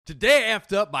Today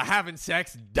amped up by having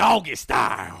sex doggy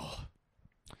style.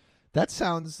 That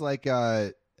sounds like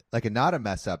a not a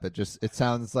mess up. It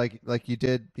sounds like you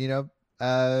did,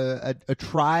 a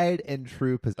tried and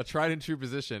true position. A tried and true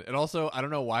position. And also, I don't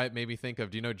know why it made me think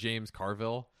of, do you know James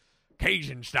Carville?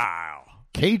 Cajun style.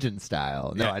 Cajun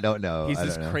style. No, yeah. I don't know. He's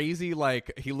this crazy,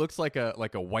 like, he looks like a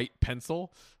white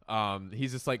pencil.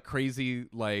 He's this like crazy,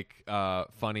 like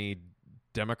funny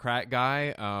Democrat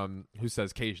guy who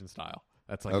says Cajun style.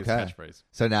 That's like his catchphrase.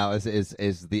 So now is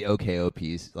the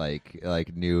OKOP's like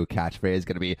new catchphrase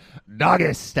going to be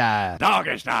doggy style?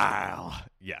 Doggy style.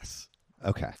 Yes.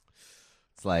 Okay.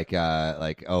 It's like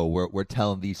we're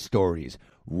telling these stories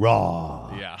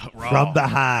raw. Yeah, raw. From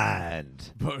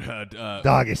behind.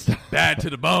 Doggy style. Bad to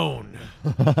the bone.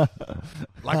 Like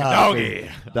a doggy.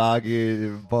 Doggy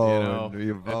bone.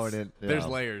 You're boning. There's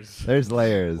layers. There's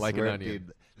layers. Like an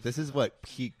onion. This is what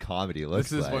peak comedy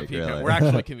looks like. This is what peak really. We're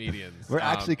actually comedians. We're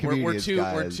actually comedians.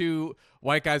 We're two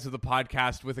white guys with a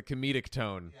podcast with a comedic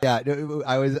tone. Yeah,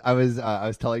 I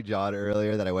was telling John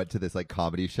earlier that I went to this like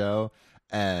comedy show,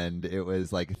 and it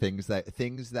was like things that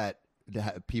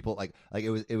people like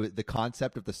it was the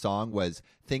concept of the song was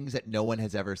things that no one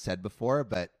has ever said before,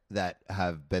 but that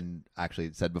have been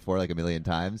actually said before like a million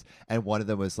times. And one of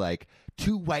them was like,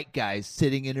 two white guys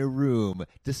sitting in a room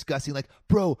discussing like,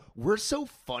 bro, we're so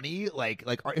funny. Like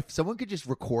if someone could just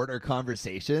record our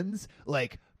conversations,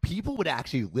 like people would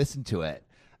actually listen to it.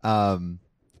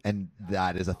 And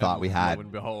that is a thought we had.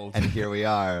 And here we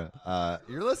are.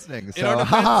 You're listening.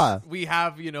 So, we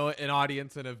have, an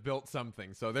audience and have built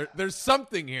something. So there's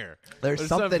something here. There's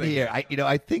something here.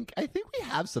 I think we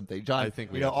have something, John. I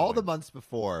think we have all something. The months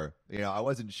before, I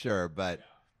wasn't sure, but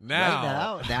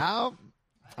now, right now,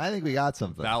 I think we got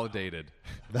something. Validated.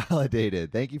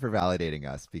 Thank you for validating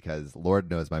us, because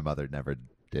Lord knows my mother never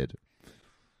did.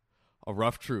 A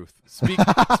rough truth.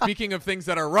 Speaking of things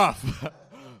that are rough.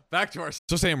 Back to our...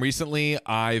 So, Sam, recently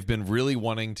I've been really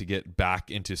wanting to get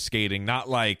back into skating, not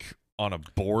like on a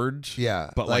board.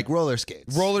 Yeah, but like roller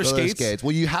skates. Roller skates.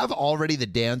 Well, you have already the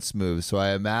dance moves, so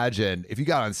I imagine if you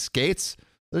got on skates,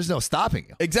 there's no stopping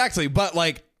you. Exactly, but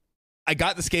like I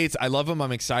got the skates. I love them.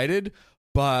 I'm excited.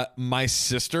 But my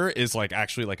sister is like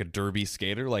actually like a derby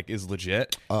skater, like is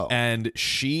legit. Oh. And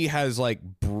she has like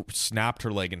snapped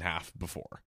her leg in half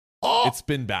before. Oh, it's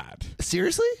been bad.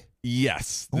 Seriously?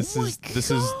 This is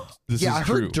I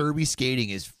true. heard derby skating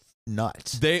is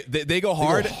nuts. They go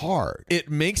hard. They go hard. It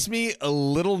makes me a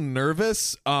little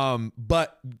nervous.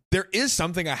 But there is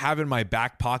something I have in my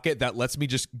back pocket that lets me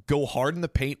just go hard in the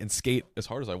paint and skate as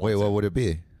hard as I want. Wait, what would it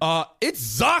be?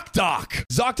 It's ZocDoc.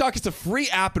 ZocDoc is a free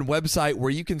app and website where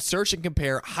you can search and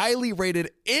compare highly rated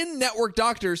in-network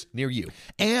doctors near you.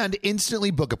 And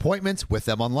instantly book appointments with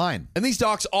them online. And these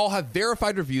docs all have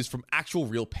verified reviews from actual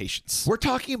real patients. We're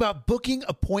talking about booking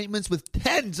appointments with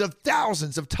tens of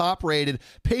thousands of top-rated,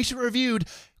 patient-reviewed,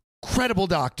 credible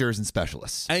doctors and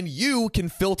specialists. And you can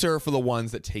filter for the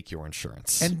ones that take your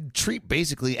insurance. And treat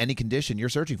basically any condition you're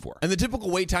searching for. And the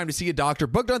typical wait time to see a doctor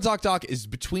booked on ZocDoc is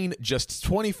between just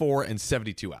 24 and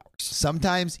 72 hours.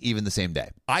 Sometimes even the same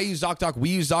day. I use ZocDoc, we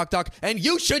use ZocDoc, and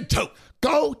you should too.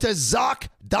 Go to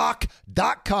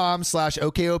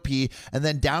ZocDoc.com/OKOP and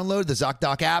then download the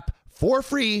ZocDoc app for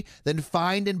free, then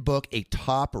find and book a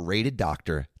top-rated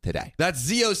doctor today. That's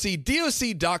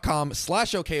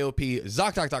ZocDoc.com/OKOP,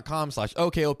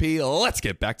 ZocDoc.com/OKOP. Let's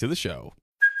get back to the show.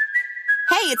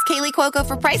 Hey, it's Kaylee Cuoco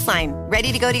for Priceline.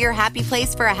 Ready to go to your happy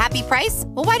place for a happy price?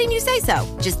 Well, why didn't you say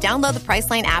so? Just download the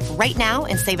Priceline app right now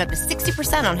and save up to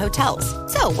 60% on hotels.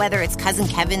 So whether it's Cousin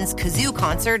Kevin's Kazoo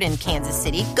Concert in Kansas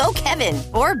City, go Kevin,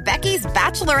 or Becky's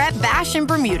Bachelorette Bash in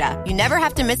Bermuda, you never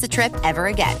have to miss a trip ever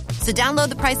again. So download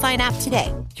the Priceline app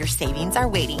today. Your savings are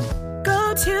waiting.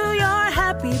 Go to your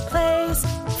happy place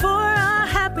for a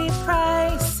happy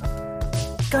price.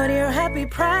 Go to your happy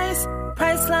price,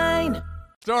 Priceline.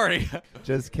 Sorry.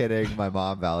 Just kidding. My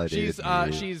mom validated She's loving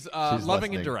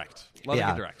listening. and direct. Loving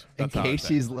and direct. That's in case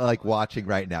she's like watching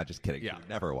right now. Just kidding. Yeah.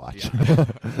 Never watch. Yeah.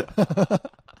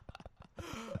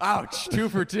 Ouch. 2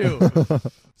 for 2.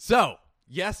 So,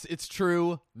 yes, it's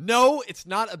true. No, it's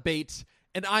not a bait.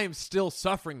 And I am still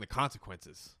suffering the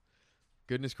consequences.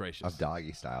 Goodness gracious. Of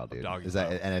doggy style, dude. Doggy is style.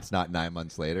 that, and it's not 9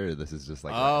 months later? This is just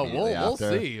like we'll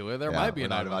see. There might be a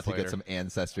 9 months later. We're about to get some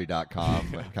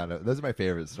Ancestry.com kind of. Those are my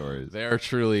favorite stories. They are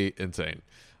truly insane.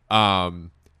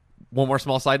 One more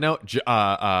small side note.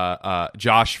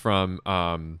 Josh from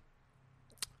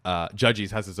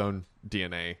Judges has his own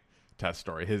DNA test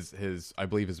story. His I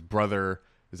believe his brother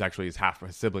is actually his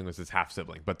sibling was his half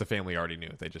sibling, but the family already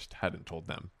knew. They just hadn't told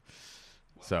them.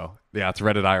 So yeah, it's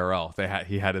Reddit IRL.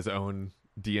 He had his own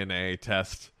DNA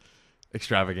test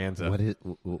extravaganza.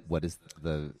 What is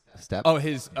the step? Oh,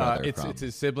 his brother it's from?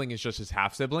 his sibling is just his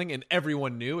half sibling, and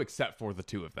everyone knew except for the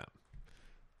two of them.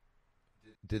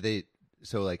 Did they?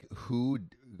 So like who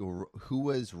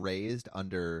was raised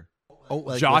under? Oh,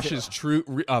 like,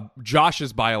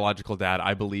 Josh's biological dad,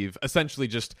 I believe, essentially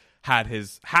just had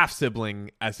his half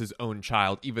sibling as his own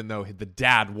child, even though the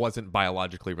dad wasn't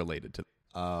biologically related to them.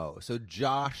 Oh, so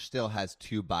Josh still has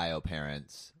two bio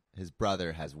parents. His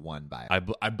brother has one bio.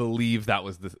 I believe that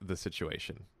was the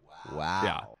situation.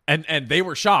 Wow. Yeah. And they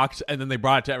were shocked, and then they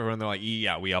brought it to everyone. They're like,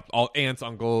 yeah, we up all aunts,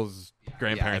 uncles,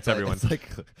 grandparents, everyone.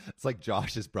 It's like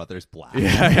Josh's brother's black.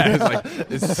 Yeah.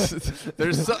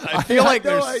 I feel like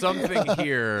there's something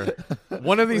here.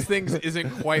 One of these things isn't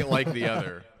quite like the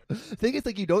other. The thing is,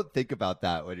 like, you don't think about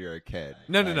that when you're a kid.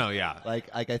 No, yeah.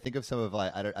 Like I think of some of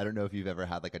like I don't know if you've ever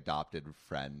had like adopted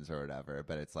friends or whatever,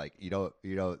 but it's like you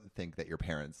don't think that your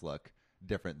parents look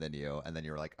different than you, and then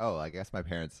you're like, oh, I guess my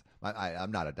parents.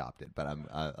 I'm not adopted, but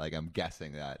I'm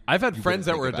guessing that I've had friends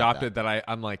that were adopted that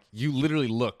I'm like, you literally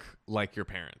look like your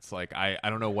parents. Like I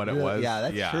don't know what it was. Yeah,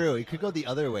 that's true. It could go the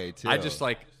other way too. I just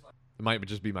like it might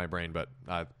just be my brain, but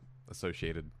I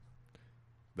associated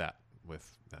that with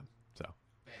them. So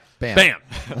bam.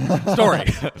 Story.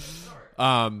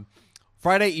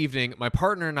 Friday evening, my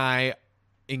partner and I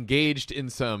engaged in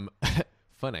some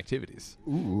fun activities.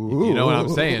 Ooh. You know what I'm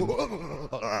saying?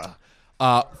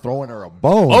 Throwing her a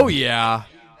bone. Oh yeah.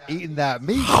 Eating that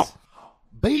meat.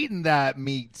 Beating that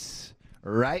meat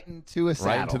right into a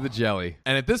saddle. Right into the jelly.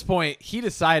 And at this point, he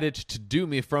decided to do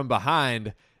me from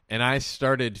behind, and I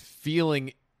started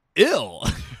feeling ill.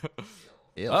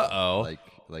 Ill? Uh-oh.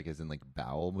 Like as in like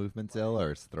bowel movements ill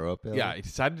or throw up ill? Yeah, he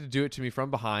decided to do it to me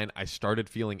from behind. I started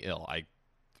feeling ill.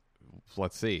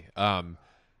 Let's see.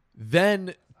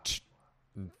 Then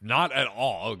not at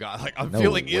all. Oh god, like I'm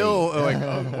feeling ill. Like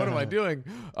what am I doing?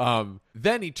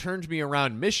 Then he turned me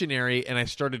around missionary, and I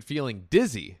started feeling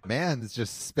dizzy. Man, it's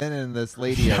just spinning this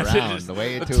lady around the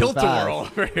way too fast. Tilt-a-whirl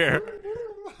over here.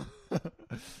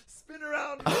 Spin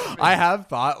around. I have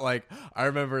thought, like, I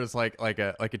remember as like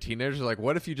a teenager, like,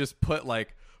 what if you just put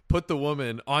the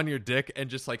woman on your dick and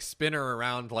just like spin her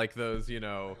around like those, you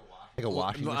know, like a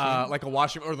washing machine, like a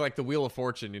washing, or like the Wheel of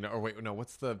Fortune, you know, or wait, no,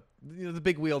 what's the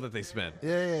big wheel that they spin?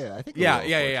 Yeah. I think.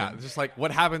 Yeah. Just like,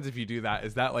 what happens if you do that?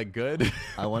 Is that like good?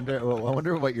 I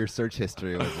wonder what your search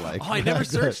history was like. Oh, I never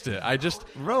searched it. I just,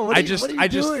 bro, I just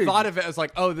thought of it as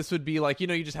like, oh, this would be like, you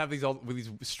know, you just have these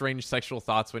strange sexual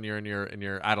thoughts when you're in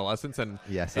your adolescence, and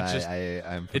yes,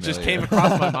 I'm it just came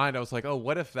across my mind. I was like, oh,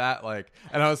 what if that like,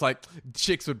 and I was like,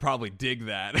 chicks would probably dig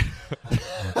that.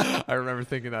 I remember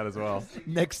thinking that as well.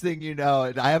 Next thing you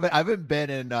know, I haven't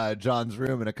been in John's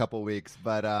room in a couple weeks,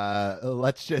 but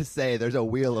let's just say there's a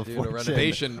Wheel of Fortune. A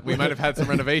renovation. We might have had some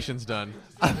renovations done.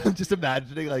 I'm just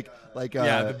imagining the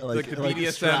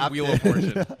BDSM Wheel of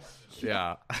Fortune.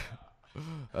 Yeah,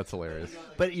 that's hilarious.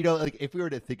 But you know, like if we were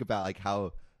to think about like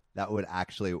how that would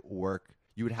actually work,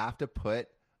 you would have to put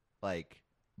like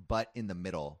butt in the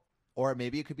middle, or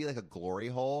maybe it could be like a glory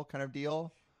hole kind of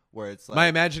deal. Where it's like, my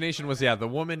imagination was, the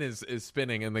woman is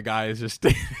spinning and the guy is just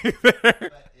standing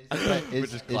there.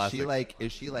 Is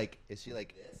she like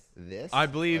this? I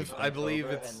believe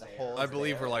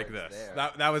we're like this.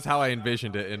 That was how I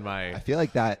envisioned it in my. I feel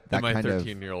like that in my kind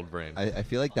 13-year-old brain. I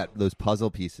feel like that those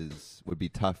puzzle pieces would be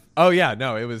tough. Oh yeah,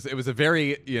 no, it was a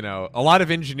very, you know, a lot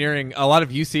of engineering, a lot of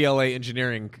UCLA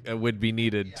engineering would be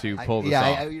needed to pull this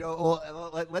off.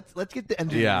 Let's get the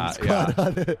engineering squad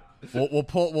on it. We'll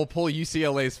pull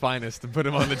UCLA's finest and put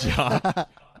him on the job.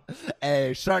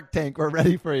 Hey, Shark Tank, we're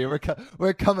ready for you.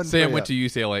 We're coming. Sam went to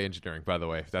UCLA engineering, by the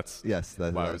way. That's why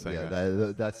I was saying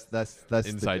that. That's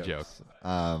inside joke.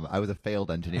 I was a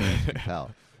failed engineer, as you can tell.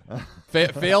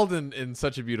 Failed in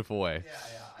such a beautiful way.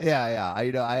 Yeah.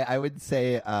 I would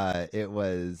say it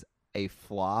was a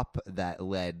flop that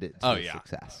led to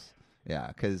success. Yeah,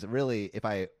 because really, if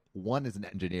I won as an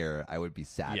engineer, I would be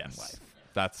sad in life.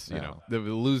 That's, you know,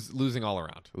 losing all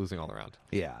around.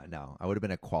 Yeah, no. I would have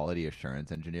been a quality assurance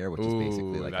engineer, which is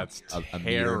basically like a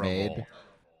meter maid,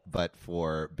 but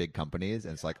for big companies.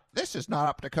 And it's like, this is not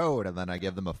up to code. And then I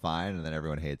give them a fine, and then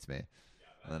everyone hates me.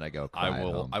 And then I go cry at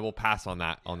home. I will pass on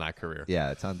that career.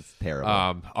 Yeah, it sounds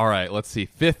terrible. All right, let's see.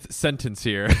 Fifth sentence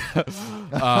here.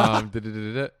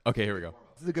 Okay, here we go.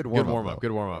 This is a good warm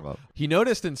up. He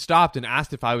noticed and stopped and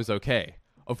asked if I was okay.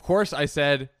 Of course, I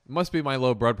said, must be my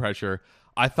low blood pressure.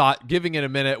 I thought giving it a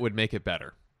minute would make it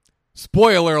better.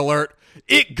 Spoiler alert,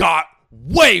 it got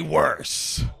way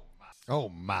worse. Oh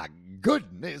my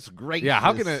goodness gracious. Yeah,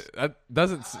 how can it? That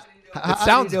doesn't. It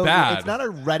sounds bad. It's not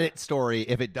a Reddit story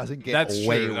if it doesn't get That's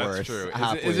way true. worse. That's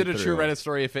true. Is it a true Reddit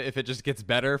story if it just gets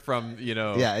better from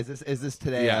Yeah. Is this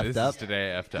today? Yeah, effed this up? is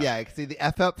today effed up. Yeah. See, the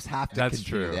f ups have to. That's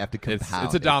continue. true. They have to compound.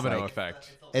 It's a domino like,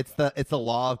 effect. It's the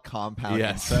law of compound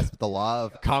Yes. interest, the law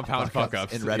of Compound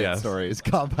fuck-ups in Reddit yes. stories.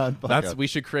 Compound fuck-ups. We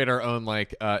should create our own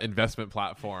investment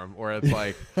platform where it's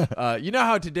like, you know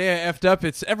how today I effed up?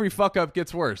 It's every fuck up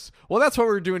gets worse. Well, that's what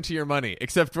we're doing to your money,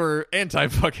 except for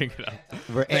anti-fucking it up.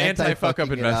 We're anti-fuck up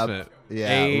anti-fucking it investment. up.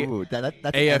 Yeah, ooh, that's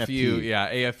an AFU. NFT.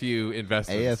 Yeah, AFU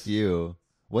investments. AFU.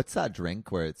 What's that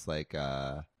drink where it's like it's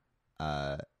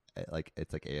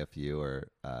like AFU or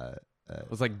It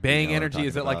was like Bang what I'm Energy.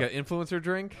 Is it talking like an influencer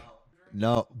drink?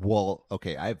 No, well,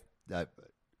 okay. Do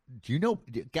you know?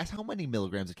 Guess how many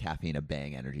milligrams of caffeine a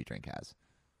Bang energy drink has?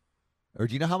 Or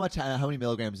do you know how many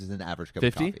milligrams is in an average cup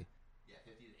 50? of coffee?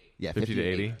 Yeah, 50 to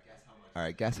 80. All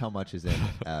right, guess how much is in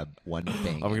one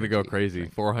Bang? I'm gonna go crazy.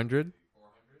 400.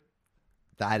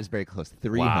 That is very close.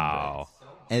 300. Wow.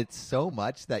 And it's so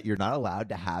much that you're not allowed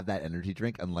to have that energy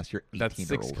drink unless you're 18 That's or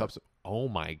 6 older. cups. Oh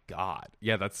my god.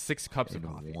 Yeah, that's 6 cups in of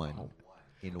coffee. one. Oh.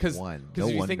 In Because one. if No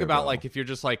you think wonder, about bro. if you're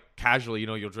just casually,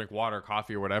 you'll drink water,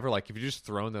 coffee, or whatever. Like if you're just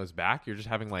throwing those back, you're just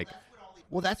having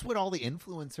Well, that's what all the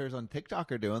influencers on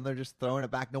TikTok are doing. They're just throwing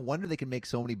it back. No wonder they can make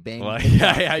so many bang.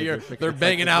 they're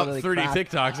banging out 30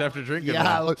 TikToks after drinking.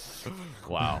 Yeah, them. look.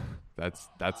 Wow, that's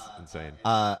insane.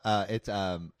 It's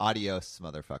adios,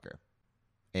 motherfucker.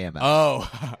 AMF. Oh,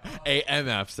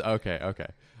 AMFs. Okay.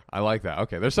 I like that.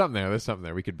 Okay, there's something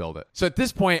there. We could build it. So at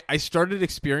this point, I started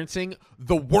experiencing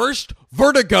the worst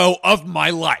vertigo of my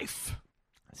life.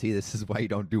 See, this is why you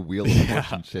don't do wheel of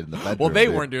fortune shit in the bedroom. Well, they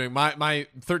dude. weren't doing. My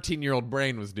 13-year-old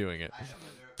brain was doing it.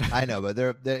 I know, but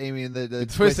they're I mean, the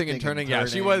Twisting and turning. Yeah,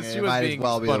 she was it might being as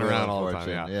well be spun the wheel around of all the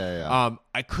fortune. time. Yeah.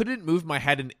 I couldn't move my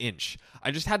head an inch.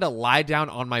 I just had to lie down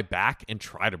on my back and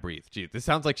try to breathe. Gee, this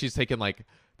sounds like she's taking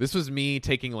this was me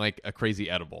taking a crazy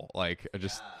edible.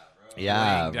 Just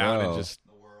laying down and just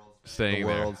staying the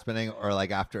there. world spinning, or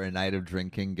after a night of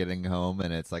drinking, getting home,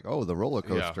 and it's like, oh, the roller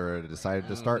coaster decided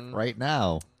to start right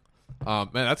now. Man,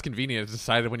 that's convenient. It's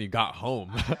decided when you got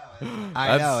home.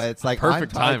 I know. It's like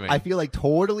perfect timing. I feel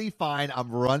totally fine.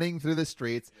 I'm running through the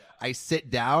streets. I sit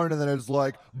down, and then it's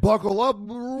like, buckle up.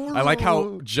 I like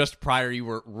how just prior you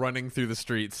were running through the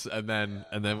streets, and then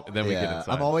we get inside.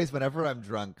 I'm always, whenever I'm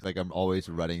drunk, I'm always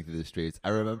running through the streets. I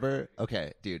remember,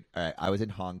 okay, dude, all right, I was in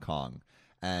Hong Kong,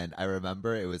 and I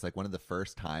remember it was one of the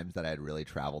first times that I had really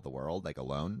traveled the world,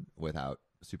 alone, without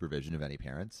supervision of any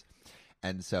parents.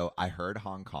 And so I heard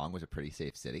Hong Kong was a pretty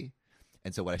safe city.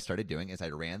 And so what I started doing is I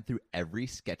ran through every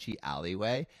sketchy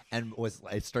alleyway and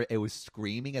it was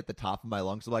screaming at the top of my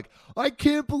lungs, I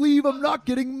can't believe I'm not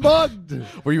getting mugged.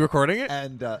 Were you recording it?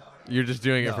 And you're just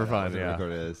doing it for fun. I wasn't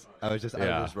recording this. I was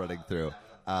just running through.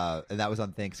 And that was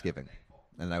on Thanksgiving.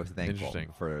 And I was thankful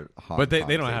for Hong Kong. But they don't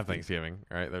safety. have Thanksgiving,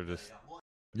 right? They're just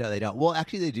No, they don't. Well,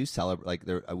 actually, they do celebrate.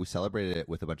 We celebrated it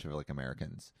with a bunch of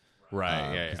Americans.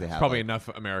 Right, yeah. They have, probably enough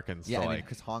Americans yeah, to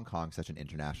because Hong Kong's such an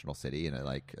international city,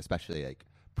 and especially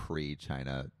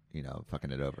pre-China,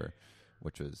 fucking it over,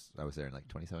 I was there in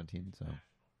 2017, so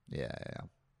yeah,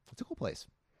 it's a cool place.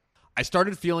 I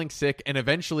started feeling sick and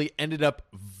eventually ended up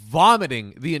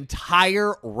vomiting the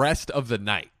entire rest of the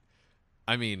night.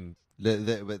 I mean,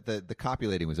 the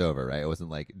copulating was over, right? It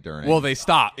wasn't during. Well, they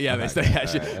stopped. Yeah, they said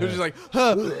it was just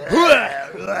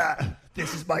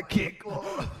this is my kick.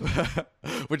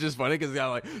 Which is funny because the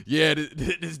guy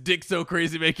this dick's so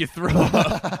crazy make you throw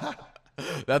up.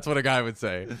 That's what a guy would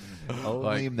say.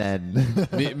 Only men.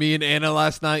 me and Anna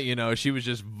last night, she was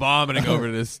just vomiting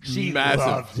over this massive.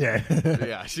 Loved it.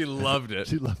 Yeah, she loved it.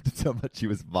 She loved it so much she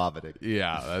was vomiting.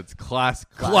 Yeah, that's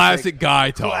classic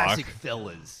guy talk. Classic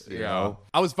fellas. Yeah.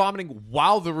 I was vomiting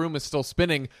while the room is still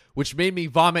spinning, which made me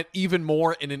vomit even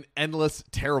more in an endless,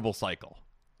 terrible cycle.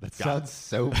 That sounds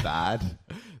so bad.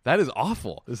 That is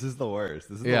awful. This is the worst.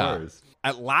 The worst.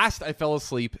 At last, I fell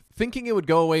asleep, thinking it would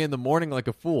go away in the morning like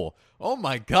a fool. Oh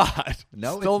my god!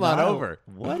 No, still it's not over.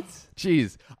 What?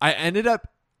 Jeez, I ended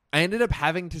up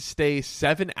having to stay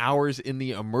 7 hours in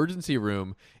the emergency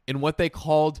room in what they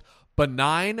called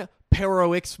benign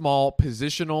paroxysmal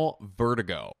positional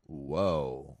vertigo.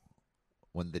 Whoa.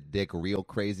 When the dick real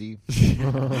crazy.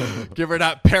 Give her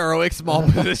that paroxysmal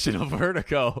positional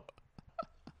vertigo.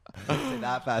 Say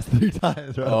that fast 3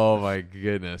 times, right? Oh my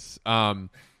goodness.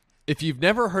 If you've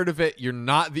never heard of it, you're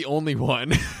not the only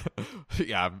one.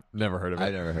 Yeah, I've never heard of it.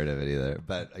 I've never heard of it either.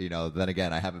 But, then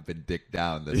again, I haven't been dicked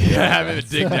down this I haven't been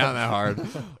digged down that hard.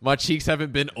 My cheeks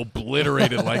haven't been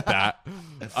obliterated like that.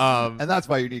 And that's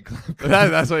why you need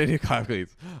that's why you need clap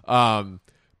cleats.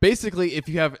 Basically, if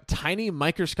you have tiny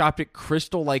microscopic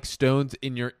crystal-like stones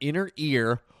in your inner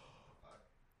ear,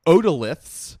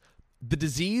 otoliths, the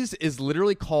disease is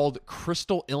literally called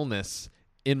crystal illness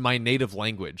in my native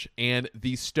language, and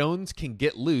these stones can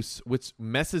get loose, which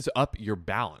messes up your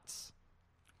balance.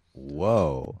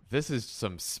 Whoa. This is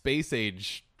some space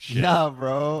age shit. Yeah,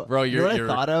 bro. Bro, you know what I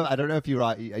thought of? I don't know if you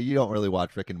don't really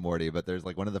watch Rick and Morty, but there's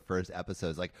like one of the first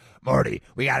episodes, like, Morty,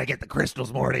 we got to get the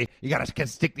crystals, Morty. You got to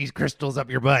stick these crystals up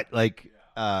your butt. Like,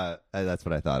 that's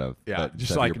what I thought of. Yeah,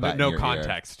 just like no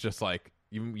context. Just like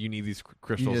you need these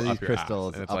crystals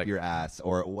up your ass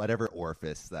or whatever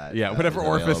orifice that. Yeah, whatever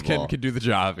orifice can do the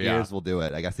job. Yeah, ears will do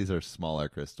it. I guess these are smaller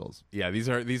crystals. Yeah, these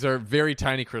are very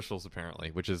tiny crystals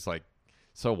apparently, which is like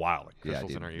so wild. Like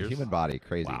crystals in our ears. Human body,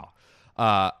 crazy.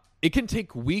 Wow. It can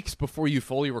take weeks before you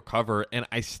fully recover, and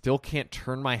I still can't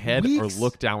turn my head or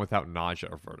look down without nausea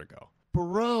or vertigo.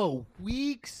 Bro,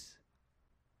 weeks?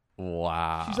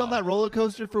 Wow. She's on that roller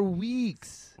coaster for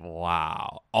weeks.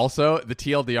 Wow. Also, the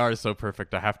TLDR is so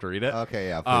perfect, I have to read it. Okay,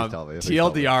 yeah, please tell me.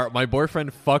 TLDR, my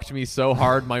boyfriend fucked me so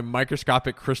hard, my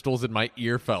microscopic crystals in my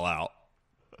ear fell out.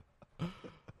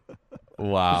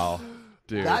 Wow.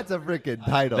 Dude. That's a freaking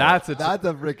title. That's a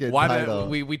freaking title.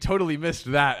 We totally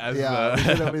missed that. As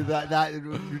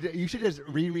you should just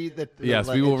reread the. Yes,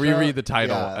 we will reread the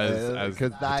title as the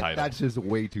title. That's just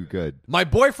way too good. My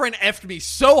boyfriend effed me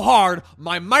so hard,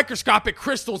 my microscopic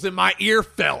crystals in my ear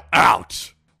fell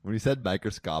out. When you said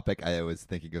microscopic, I was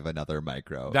thinking of another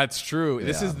micro. That's true. Yeah.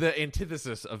 This is the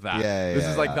antithesis of that. This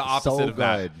is like the opposite of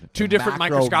that. Two different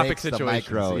microscopic situations.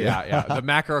 The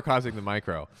macro causing the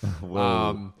micro.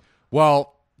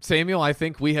 Well, Samuel, I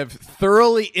think we have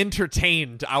thoroughly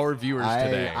entertained our viewers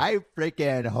today. I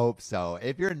freaking hope so.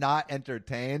 If you're not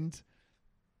entertained,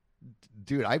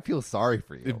 dude, I feel sorry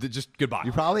for you. Just goodbye.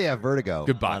 You probably have vertigo.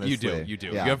 Goodbye. Honestly. You do.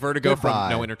 Yeah. You have vertigo from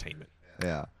no entertainment.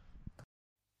 Yeah.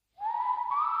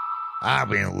 I've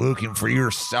been looking for your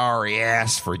sorry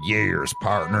ass for years,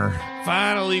 partner.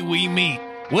 Finally, we meet.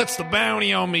 What's the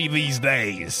bounty on me these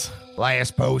days?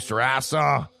 Last poster I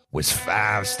saw was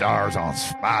 5 stars on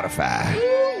Spotify.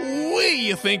 Ooh-wee,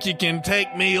 you think you can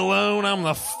take me alone? I'm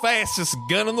the fastest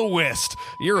gun in the West.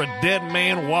 You're a dead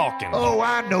man walking. Oh,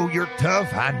 I know you're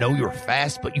tough. I know you're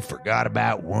fast, but you forgot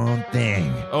about one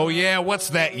thing. Oh, yeah?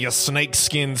 What's that, you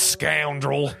snakeskin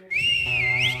scoundrel?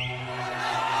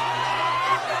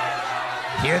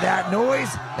 Hear that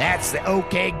noise? That's the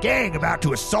OK Gang about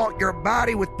to assault your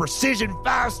body with precision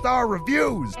 5-star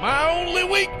reviews. My only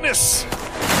weakness.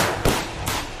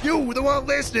 You, the one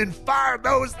listening, fire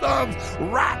those thumbs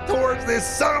right towards this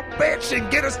son of a bitch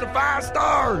and get us to 5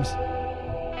 stars.